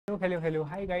Hello.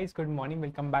 Hi guys, good morning.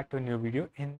 Welcome back to a new video.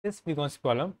 In this we're going to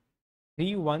problem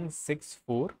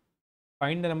 3164.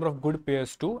 Find the number of good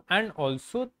pairs 2 and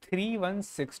also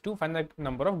 3162. Find the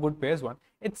number of good pairs 1.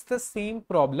 It's the same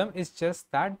problem. It's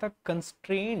just that the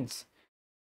constraints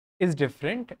is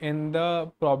different. In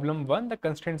the problem 1, the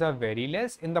constraints are very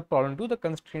less. In the problem 2, the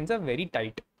constraints are very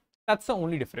tight. That's the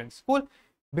only difference. Cool.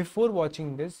 Before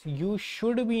watching this, you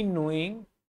should be knowing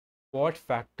what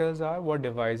factors are, what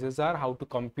devices are, how to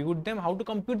compute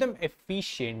them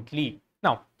efficiently.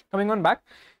 Now, coming on back,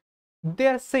 they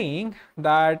are saying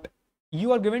that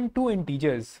you are given two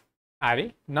integers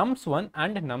array nums1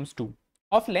 and nums2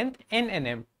 of length n and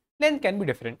m. Length can be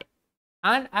different,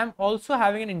 and I'm also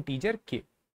having an integer k.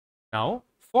 Now,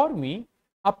 for me,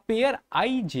 a pair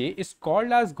ij is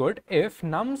called as good if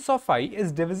nums of I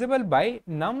is divisible by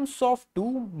nums of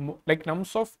 2, like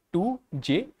nums of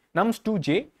 2j,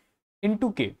 nums2j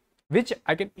into k, which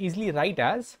I can easily write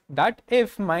as that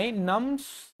if my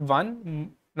nums1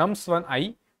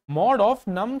 I mod of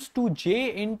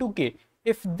nums2j into k,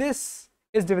 if this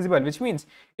is divisible, which means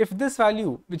if this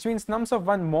value, which means nums of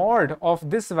 1 mod of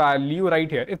this value right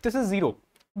here, if this is 0,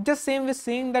 just same with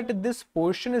saying that this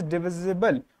portion is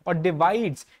divisible or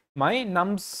divides my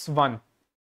nums1,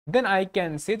 then I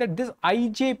can say that this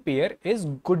ij pair is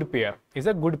a good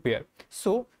pair.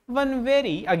 So one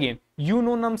very, again, you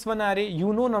know nums1 array,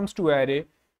 you know nums2 array,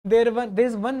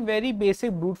 there's one very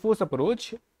basic brute force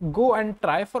approach. Go and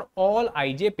try for all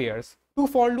ij pairs. 2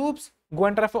 for loops, go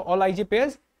and try for all ij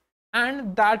pairs,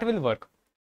 and that will work,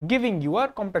 giving you a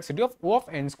complexity of O of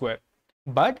n square.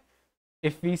 But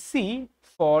if we see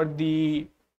for the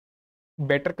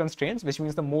better constraints, which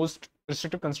means the most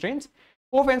restrictive constraints,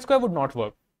 O of n square would not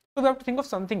work. So we have to think of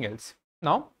something else.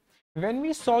 Now, when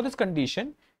we saw this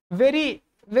condition, very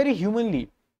humanly,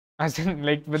 as in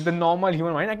like with the normal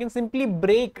human mind, I can simply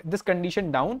break this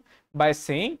condition down by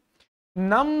saying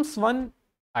nums1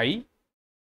 I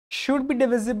should be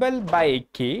divisible by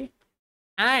k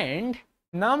and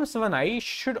nums1 I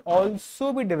should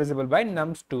also be divisible by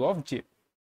nums2 of j.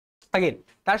 Again,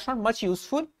 that's not much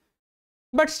useful,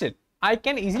 but still I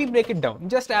can easily break it down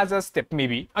just as a step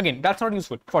maybe. Again, that's not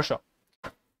useful for sure.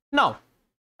 Now,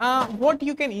 what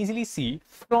you can easily see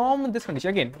from this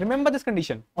condition, again, remember this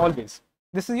condition always.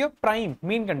 This is your prime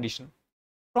main condition.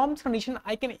 From this condition,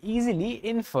 I can easily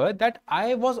infer that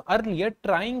I was earlier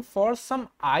trying for some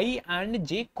I and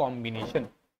j combination.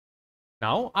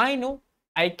 Now, I know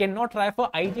I cannot try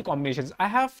for ij combinations. I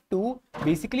have to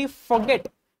basically forget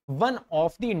one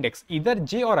of the index, either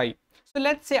j or I. So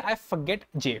let's say I forget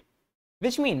j,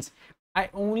 which means I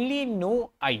only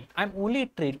know I. I'm only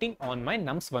iterating on my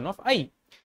nums1 of I,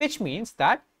 which means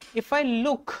that if I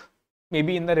look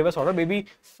maybe in the reverse order, maybe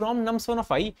from nums1 of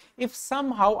I, if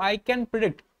somehow I can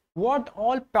predict what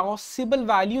all possible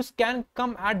values can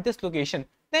come at this location,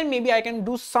 then maybe I can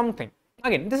do something.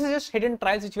 Again, this is just hidden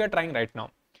trials which we are trying right now.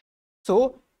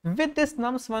 So with this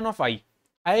nums1 of I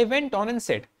went on and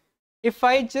said, if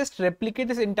I just replicate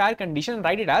this entire condition and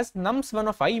write it as nums1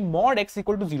 of I mod x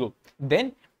equal to 0,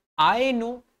 then I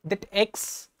know that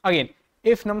x, again,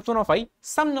 if nums1 of I,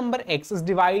 some number x is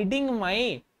dividing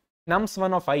my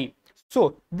nums1 of I.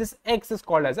 So this x is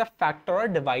called as a factor or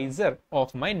divisor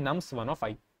of my nums1 of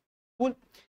I. Cool.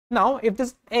 Now, if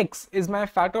this x is my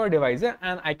factor or divisor,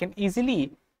 and I can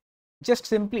easily just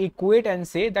simply equate and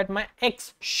say that my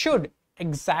x should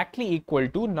exactly equal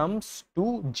to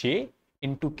nums2j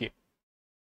into k.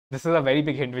 This is a very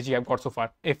big hint which you have got so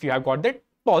far. If you have got that,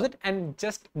 pause it and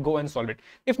just go and solve it.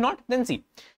 If not, then see.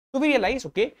 So we realize,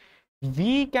 okay,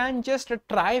 we can just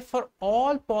try for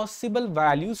all possible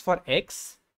values for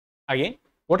x. Again,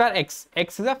 what are x?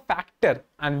 X is a factor,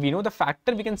 and we know the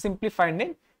factor we can simply find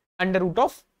in under root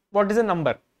of what is a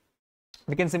number.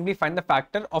 We can simply find the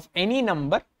factor of any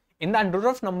number in the under root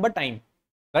of number time,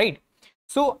 right?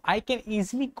 So I can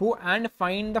easily go and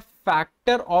find the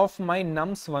factor of my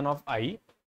nums1 of I,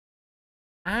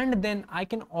 and then I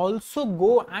can also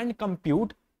go and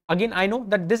compute. Again, I know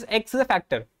that this x is a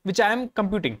factor which I am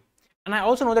computing, and I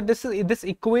also know that this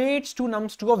equates to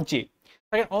nums2 of j.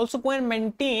 So I can also go and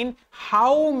maintain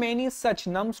how many such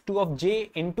nums2 of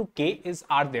j into k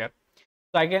are there.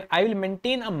 So I will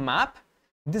maintain a map.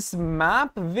 This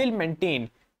map will maintain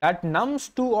that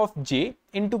nums2 of j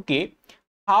into k,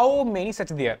 how many such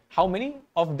there, how many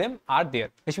of them are there,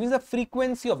 which means the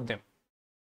frequency of them.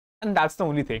 And that's the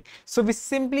only thing. So we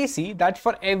simply see that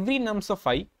for every nums of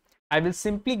I will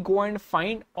simply go and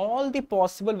find all the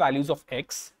possible values of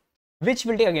x, which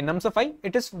will take, again, nums of I,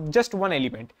 it is just one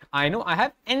element. I know I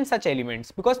have n such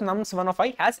elements because nums1 of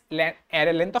I has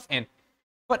array length of n.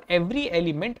 For every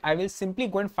element, I will simply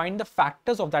go and find the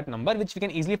factors of that number, which we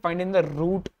can easily find in the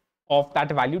root of that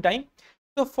value time.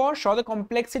 So for sure, the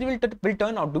complexity will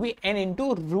turn out to be n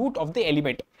into root of the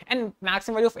element, and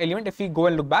maximum value of element, if we go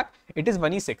and look back, it is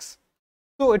 1e6.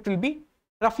 So it will be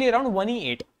roughly around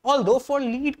 1e8. Although for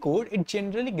Leetcode, it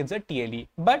generally gives a TLE,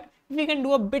 but we can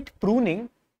do a bit pruning,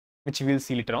 which we will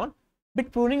see later on.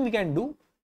 Bit pruning we can do,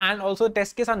 and also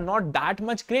test case are not that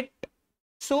much great.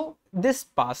 So this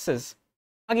passes.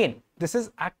 Again, this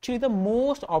is actually the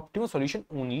most optimal solution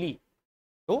only.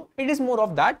 So it is more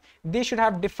of that. They should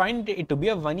have defined it to be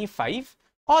a 1e5,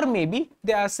 or maybe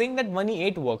they are saying that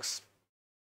 1e8 works.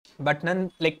 But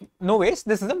no ways,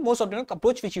 this is the most optimal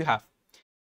approach which you have.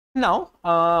 Now,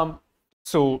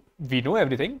 so we know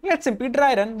everything. Let's simply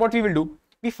dry run. What we will do?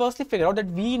 We firstly figure out that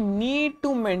we need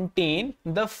to maintain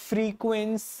the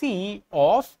frequency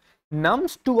of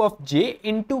nums2 of j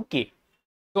into k.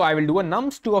 So I will do a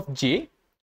nums2 of j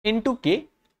into k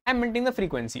and maintain the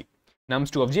frequency.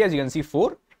 Nums2 of j, as you can see,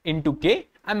 4 into k,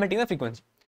 I'm maintaining the frequency.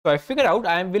 So I figured out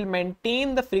I will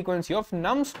maintain the frequency of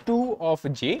nums2 of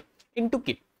j into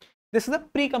k. This is the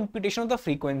pre-computation of the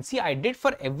frequency I did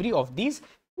for every of these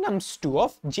nums2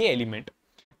 of j element.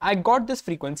 I got this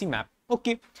frequency map.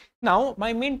 Okay. Now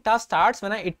my main task starts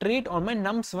when I iterate on my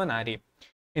nums1 array.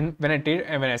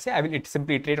 When I say I will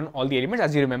simply iterate on all the elements,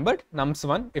 as you remembered,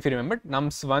 nums1, if you remembered,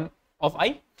 nums1 of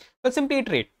I, but simply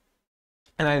iterate.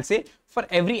 And I'll say for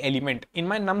every element in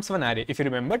my nums1 array, if you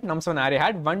remember, nums1 array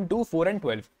had 1, 2, 4 and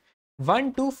 12.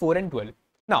 1, 2, 4 and 12.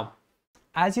 Now,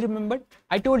 as you remembered,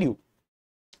 I told you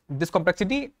this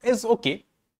complexity is okay,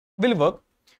 will work,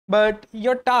 but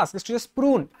your task is to just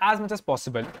prune as much as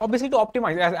possible, obviously to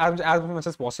optimize as much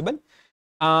as possible.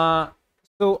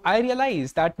 So I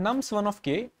realized that nums1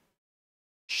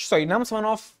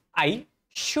 of I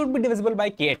should be divisible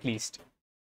by k at least.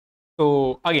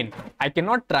 So again, I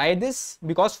cannot try this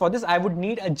because for this I would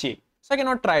need a j. So I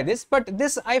cannot try this, but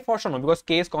this I for sure know because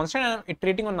k is constant and I'm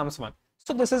iterating on nums1.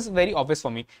 So this is very obvious for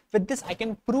me. With this I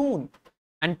can prune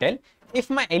and tell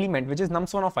if my element, which is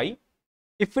nums1 of I,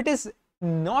 if it is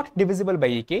not divisible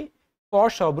by k, for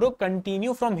sure bro,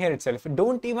 continue from here itself.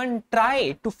 Don't even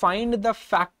try to find the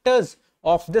factors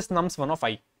of this nums1 of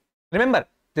I. Remember,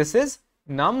 this is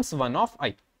nums1 of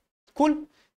I. Cool.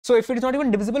 So if it is not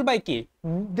even divisible by k,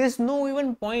 there's no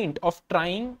even point of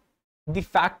trying the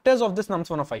factors of this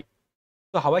nums1 of I.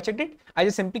 So how I checked it? I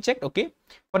just simply checked, okay,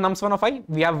 for nums1 of I,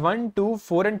 we have 1, 2,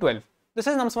 4 and 12. This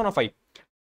is nums1 of I.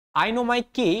 I know my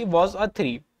k was a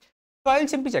 3. So I'll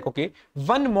simply check, okay,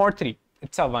 1 mod 3,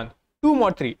 it's a 1. 2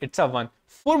 mod 3, it's a 1.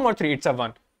 4 mod 3, it's a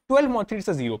 1. 12 mod 3, it's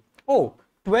a 0. Oh,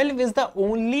 12 is the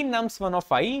only nums1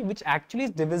 of I which actually is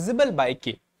divisible by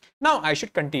k. Now I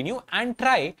should continue and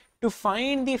try to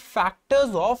find the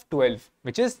factors of 12,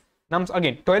 which is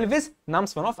again 12 is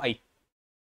nums1 of I.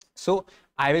 So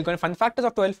I will go and find the factors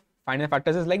of 12. Finding the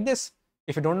factors is like this.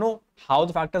 If you don't know how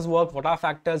the factors work, what are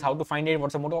factors, how to find it,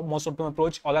 what's the most optimal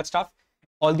approach, all that stuff,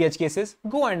 all the edge cases,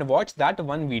 go and watch that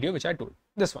one video which I told,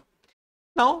 this one.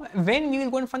 Now when we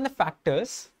will go and find the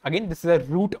factors, again this is a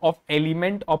root of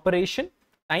element operation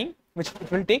time which it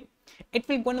will take. It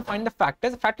will go and find the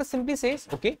factors. The factor simply says,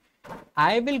 okay,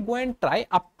 I will go and try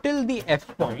up till the f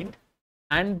point,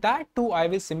 and that too I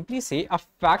will simply say a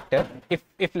factor.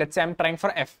 If let's say I'm trying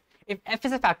for f, if f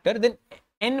is a factor, then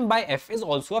n by f is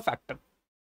also a factor,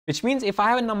 which means if I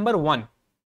have a number 1,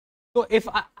 so if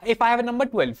I have a number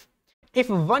 12, if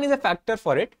 1 is a factor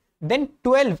for it, then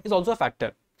 12 is also a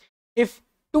factor. If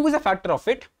 2 is a factor of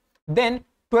it, then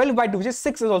 12 by 2, which is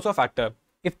 6, is also a factor.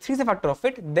 If 3 is a factor of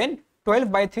it, then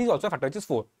 12 by 3 is also a factor, which is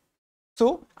 4.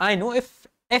 So I know if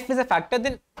f is a factor,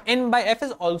 then n by f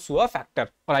is also a factor,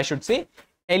 or I should say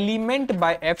element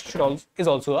by f is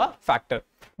also a factor.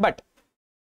 But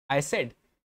I said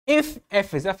if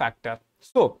f is a factor,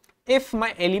 so if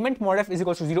my element mod f is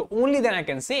equal to 0, only then I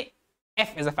can say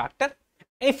f is a factor.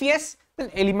 If yes,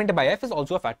 then element by f is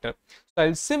also a factor. So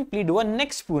I'll simply do a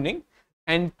next pruning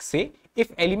and say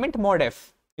if element mod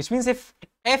f, which means if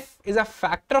f is a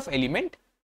factor of element,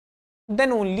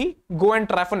 then only go and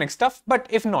try for next stuff. But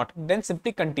if not, then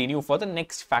simply continue for the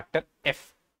next factor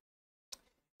f.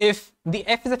 If the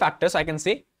f is a factor, so I can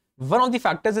say one of the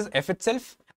factors is f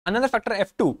itself, another factor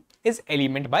f2 is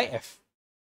element by f,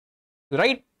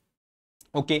 right?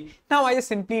 Okay, now I just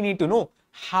simply need to know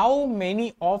how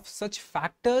many of such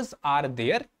factors are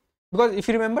there, because if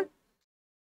you remember,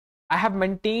 I have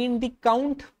maintained the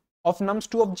count of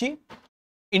nums2 of j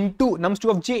into nums2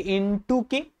 of j into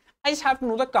k. I just have to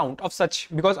know the count of such,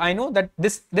 because I know that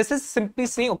this is simply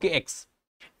saying, okay, x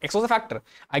was a factor.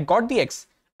 I got the x.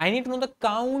 I need to know the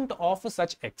count of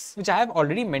such x, which I have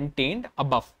already maintained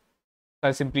above. So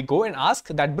I'll simply go and ask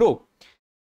that, bro,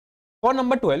 for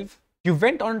number 12, you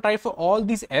went on try for all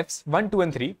these f's 1, 2,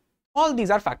 and 3. All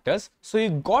these are factors. So you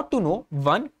got to know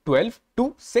 1, 12,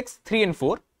 2, 6, 3, and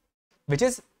 4, which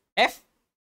is f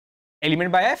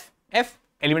element by f, f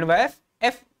element by f,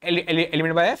 f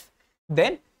element by f.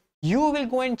 Then you will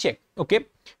go and check, okay,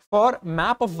 for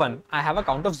map of 1, I have a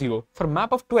count of 0. For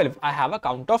map of 12, I have a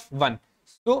count of 1.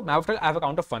 So map of 12, I have a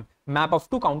count of 1. Map of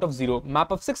 2, count of 0.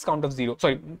 Map of 6, count of 0.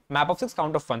 Sorry, map of 6,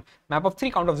 count of 1. Map of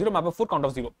 3, count of 0. Map of 4, count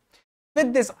of 0.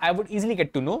 With this, I would easily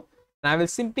get to know, and I will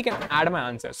simply can add my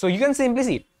answer. So you can simply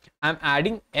see, I'm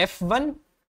adding f1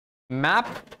 map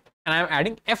and I'm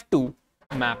adding f2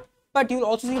 map. But you'll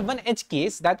also see one edge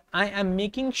case that I am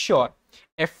making sure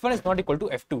f1 is not equal to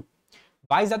f2.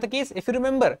 Why is that the case? If you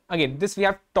remember, again, this we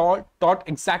have taught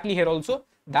exactly here also,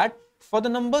 that for the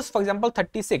numbers, for example,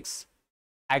 36,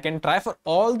 I can try for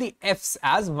all the f's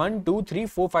as 1, 2, 3,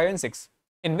 4, 5, and 6,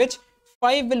 in which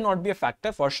 5 will not be a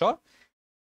factor for sure.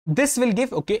 This will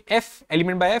give, okay, f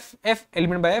element by f, f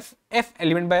element by f, f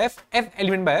element by f, f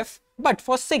element by f. But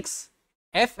for 6,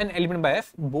 f and element by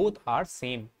f both are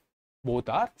same. Both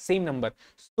are same number.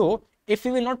 So if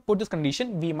we will not put this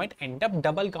condition, we might end up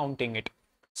double counting it.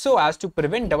 So as to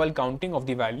prevent double counting of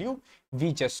the value,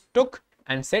 we just took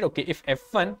and said, okay, if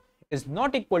f1 is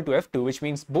not equal to f2, which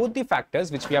means both the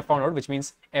factors which we have found out, which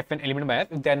means f and element by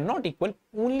f, if they are not equal,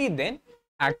 only then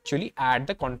actually add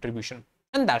the contribution.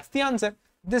 And that's the answer.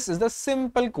 This is the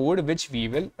simple code which we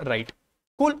will write.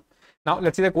 Cool. Now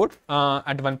let's see the code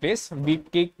at one place. We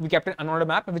kept an unordered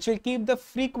map which will keep the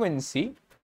frequency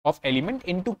of element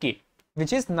into k,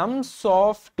 which is nums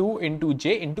of 2 into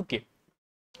j into k.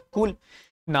 Cool.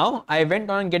 Now I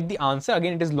went on and get the answer.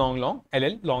 Again, it is long,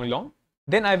 long.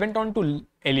 Then I went on to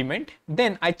element.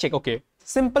 Then I check, okay,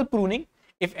 simple pruning.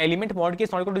 If element mod k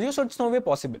is not equal to 0, so it's no way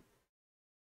possible.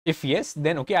 If yes,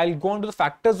 then okay, I'll go on to the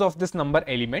factors of this number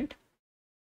element.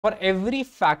 For every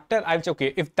factor, I'll check,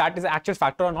 okay, if that is an actual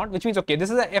factor or not, which means, okay, this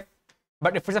is a f,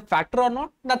 but if it's a factor or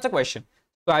not, that's a question.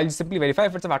 So I'll simply verify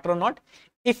if it's a factor or not.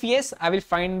 If yes, I will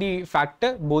find the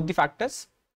factor, both the factors,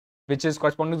 which is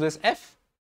corresponding to this f.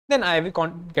 Then I will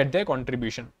get their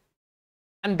contribution.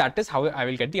 And that is how I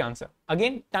will get the answer.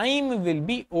 Again, time will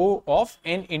be O of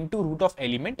n into root of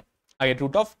element,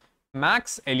 root of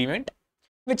max element,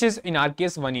 which is in our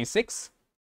case 1e6.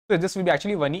 So this will be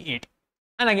actually 1e8.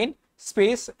 And again,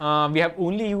 space, we have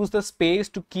only used the space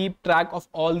to keep track of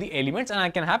all the elements, and I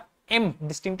can have m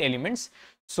distinct elements.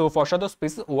 So for sure the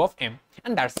space is O of m,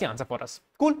 and that's the answer for us.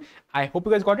 Cool. I hope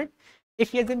you guys got it.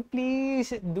 If yes, then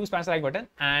please do smash the like button,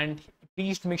 and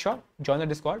please make sure join the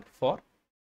Discord for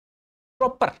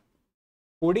proper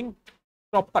coding,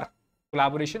 proper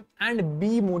collaboration, and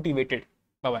be motivated.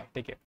 Bye bye. Take care.